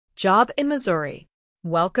Job in Missouri.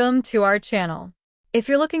 Welcome to our channel. If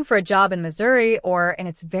you're looking for a job in Missouri or in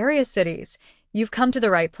its various cities, you've come to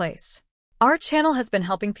the right place. Our channel has been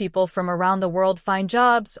helping people from around the world find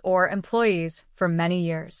jobs or employees for many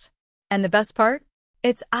years. And the best part?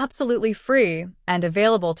 It's absolutely free and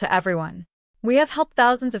available to everyone. We have helped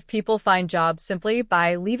thousands of people find jobs simply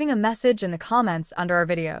by leaving a message in the comments under our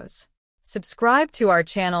videos. Subscribe to our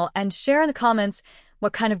channel and share in the comments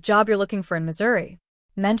what kind of job you're looking for in Missouri.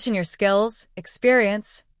 Mention your skills,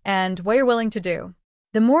 experience, and what you're willing to do.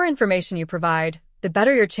 The more information you provide, the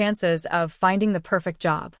better your chances of finding the perfect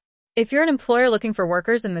job. If you're an employer looking for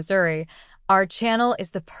workers in Missouri, our channel is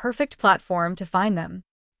the perfect platform to find them.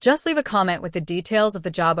 Just leave a comment with the details of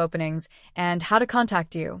the job openings and how to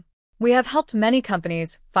contact you. We have helped many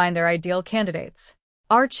companies find their ideal candidates.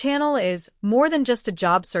 Our channel is more than just a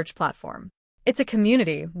job search platform. It's a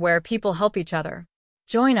community where people help each other.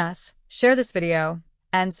 Join us, share this video,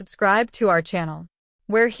 and subscribe to our channel.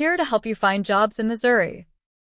 We're here to help you find jobs in Missouri.